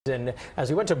And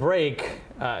as we went to break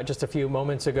just a few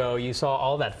moments ago, you saw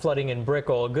all that flooding in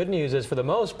Brickell. Good news is, for the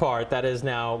most part, that is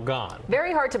now gone.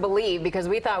 Very hard to believe, because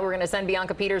we thought we were going to send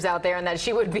Bianca Peters out there and that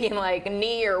she would be in like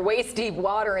knee or waist deep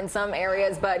water in some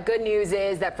areas. But good news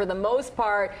is that for the most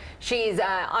part, she's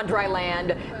on dry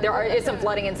land. There is some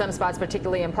flooding in some spots,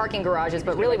 particularly in parking garages.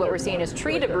 But really what we're seeing is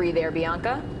tree debris there,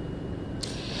 Bianca.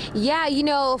 Yeah, you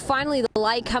know, finally the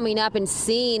light coming up and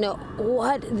seeing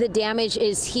what the damage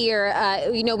is here.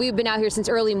 You know, we've been out here since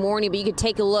early morning, but you could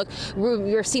take a look.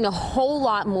 We're seeing a whole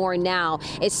lot more now,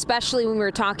 especially when we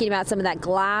were talking about some of that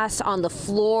glass on the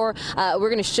floor. We're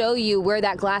going to show you where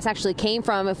that glass actually came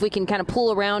from if we can kind of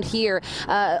pull around here.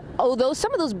 Although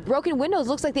some of those broken windows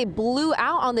looks like they blew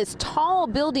out on this tall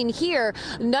building here.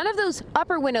 None of those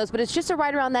upper windows, but it's just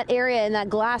right around that area, and that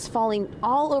glass falling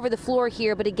all over the floor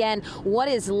here. But again, what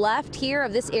is left here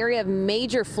of this area of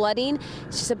major flooding?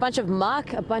 It's just a bunch of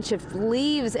muck, a bunch of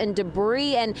leaves and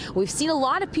debris, and we've seen a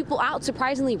lot of people out,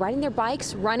 surprisingly, riding their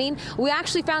bikes, running. We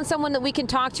actually found someone that we can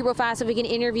talk to real fast if we can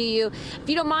interview you. If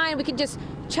you don't mind, we can just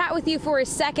chat with you for a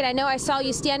second. I know I saw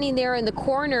you standing there in the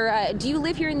corner. Do you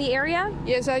live here in the area?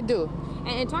 Yes, I do.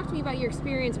 And talk to me about your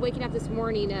experience waking up this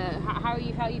morning. How are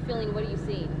you feeling? What are you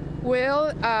seeing?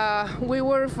 Well, we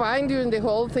were fine during the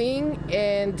whole thing,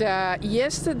 and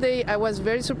yesterday I was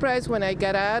very surprised when I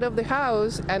got out of the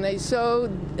house and I saw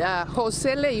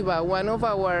Jose Leiva, one of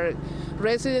our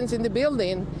residents in the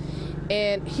building,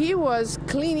 and he was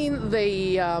cleaning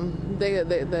the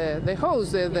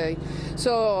hose,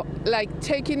 so like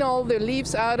taking all the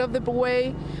leaves out of the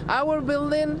way. Our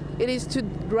building,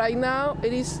 right now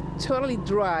it is totally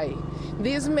dry.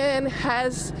 This man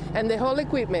has, and the whole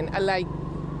equipment, like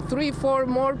 3-4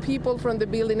 more people from the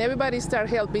building. Everybody started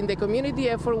helping. The community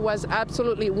effort was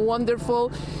absolutely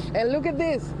wonderful. And look at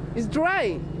this. It's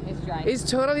dry. It's dry. It's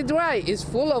totally dry. It's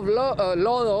full of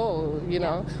lodo, you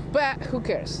know. But who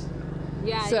cares?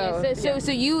 Yeah.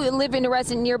 So you live in a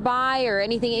resident nearby or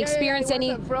anything? Experience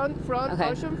any? Front, okay.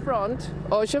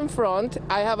 Ocean front.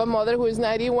 I have a mother who is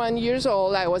 91 years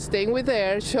old. I was staying with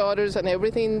her, shutters and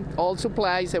everything, all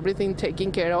supplies, everything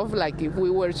taken care of, like if we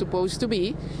were supposed to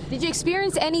be. Did you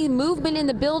experience any movement in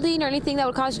the building or anything that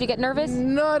would cause you to get nervous?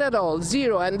 Not at all,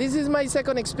 zero. And this is my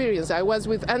second experience. I was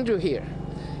with Andrew here,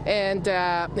 and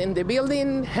in the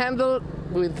building handled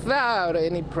without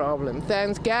any problem.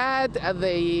 Thanks God,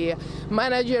 the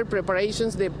manager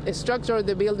preparations, the structure of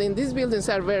the building. These buildings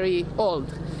are very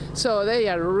old, so they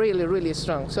are really, really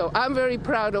strong. So I'm very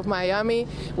proud of Miami.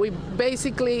 We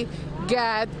basically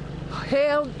got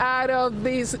held out of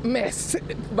this mess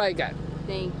by God.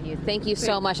 Thank you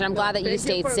so much, and I'm glad that you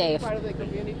stayed safe.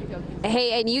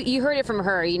 Hey, and you heard it from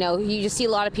her. You know, you just see a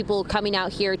lot of people coming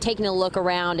out here, taking a look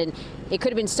around, and it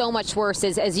could have been so much worse,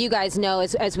 as you guys know,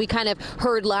 as we kind of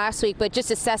heard last week. But just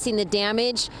assessing the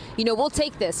damage, you know, we'll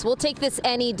take this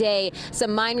any day.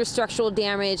 Some minor structural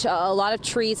damage, a lot of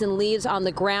trees and leaves on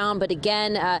the ground, but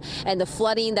again, and the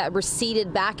flooding that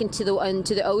receded back into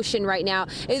the ocean right now.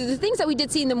 The things that we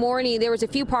did see in the morning, there was a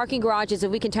few parking garages that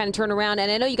we can kind of turn around, and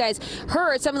I know you guys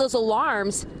heard some of those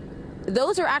alarms.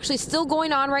 Those are actually still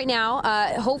going on right now.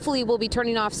 Hopefully we'll be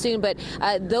turning off soon, but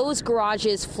those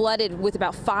garages flooded with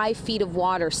about 5 feet of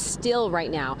water still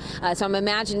right now. So I'm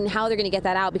imagining how they're going to get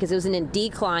that out, because it was in a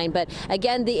decline. But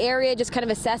again, the area, just kind of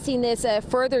assessing this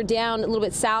further down a little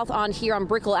bit south on here on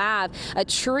Brickell Ave, a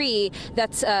tree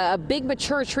that's a big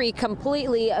mature tree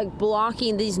completely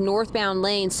blocking these northbound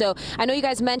lanes. So I know you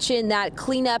guys mentioned that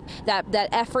cleanup, that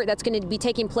effort that's going to be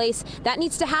taking place. That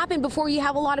needs to happen before you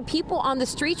have a lot of people on the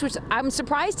streets, which I'm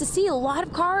surprised to see a lot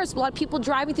of cars, a lot of people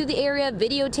driving through the area,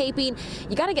 videotaping.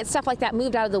 You got to get stuff like that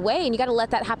moved out of the way, and you got to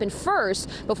let that happen first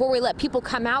before we let people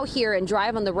come out here and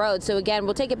drive on the road. So again,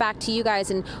 we'll take it back to you guys,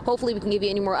 and hopefully we can give you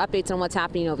any more updates on what's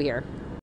happening over here.